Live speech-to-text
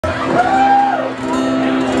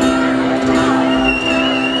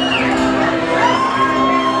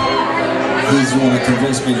the one that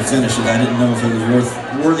convinced me to finish it. I didn't know if it was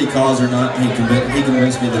worthy cause or not. He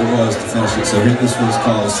convinced me that it was to finish it. So here, this was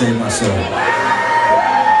called "Save My Soul."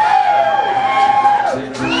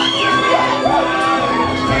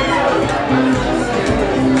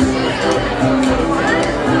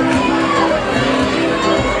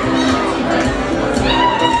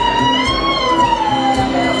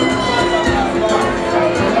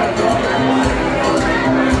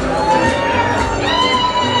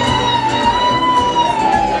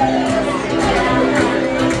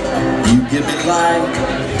 Give me light,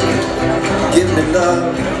 give me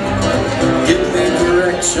love, give me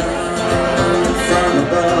direction from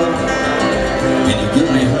above, and you give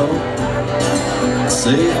me hope,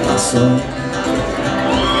 save my soul.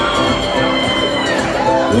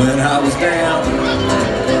 When I was down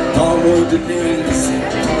on wounded knees,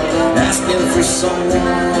 asking for someone,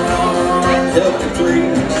 help me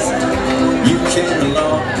please, you came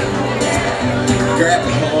along, grabbed a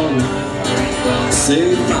hold,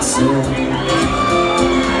 save my soul.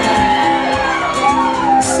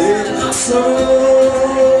 Save my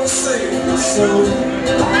soul, save my soul.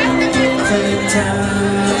 Take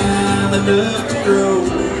time enough to grow.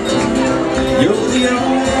 You're the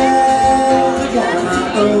only one I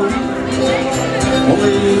know.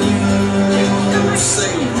 Only you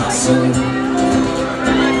save my soul.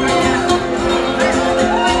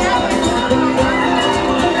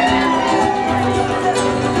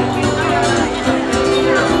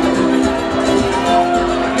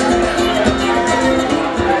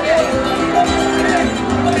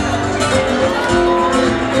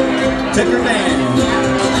 Take your man.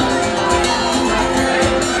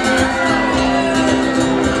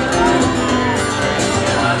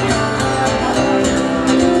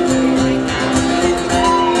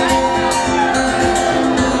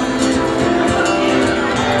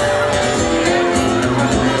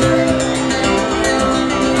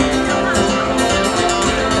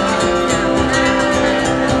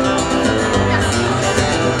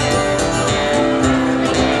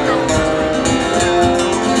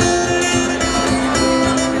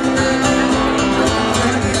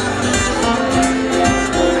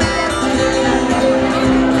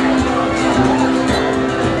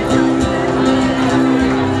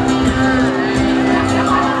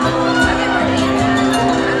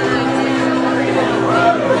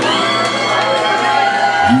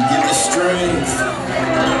 You give me strength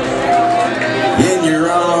in your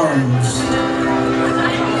arms.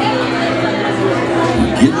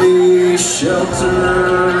 You give me shelter